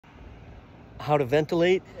how to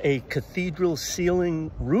ventilate a cathedral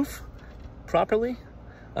ceiling roof properly.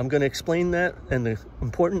 I'm going to explain that and the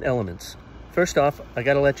important elements. First off, I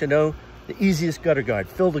got to let you know the easiest gutter guard.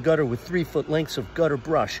 Fill the gutter with 3-foot lengths of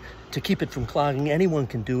GutterBrush to keep it from clogging. Anyone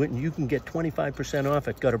can do it, and you can get 25% off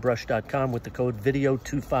at GutterBrush.com with the code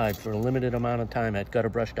VIDEO25 for a limited amount of time at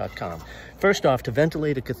GutterBrush.com. First off, to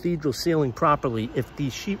ventilate a cathedral ceiling properly, if the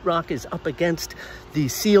sheetrock is up against the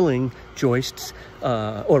ceiling joists,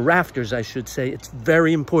 or rafters, I should say, it's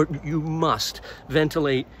very important. You must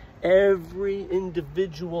ventilate every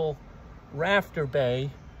individual rafter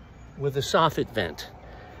bay with a soffit vent.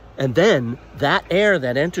 And then that air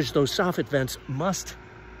that enters those soffit vents must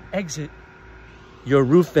exit your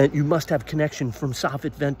roof vent. You must have connection from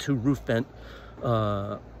soffit vent to roof vent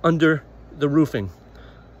under the roofing,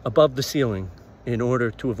 above the ceiling, in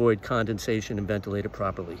order to avoid condensation and ventilate it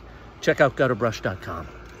properly. Check out GutterBrush.com.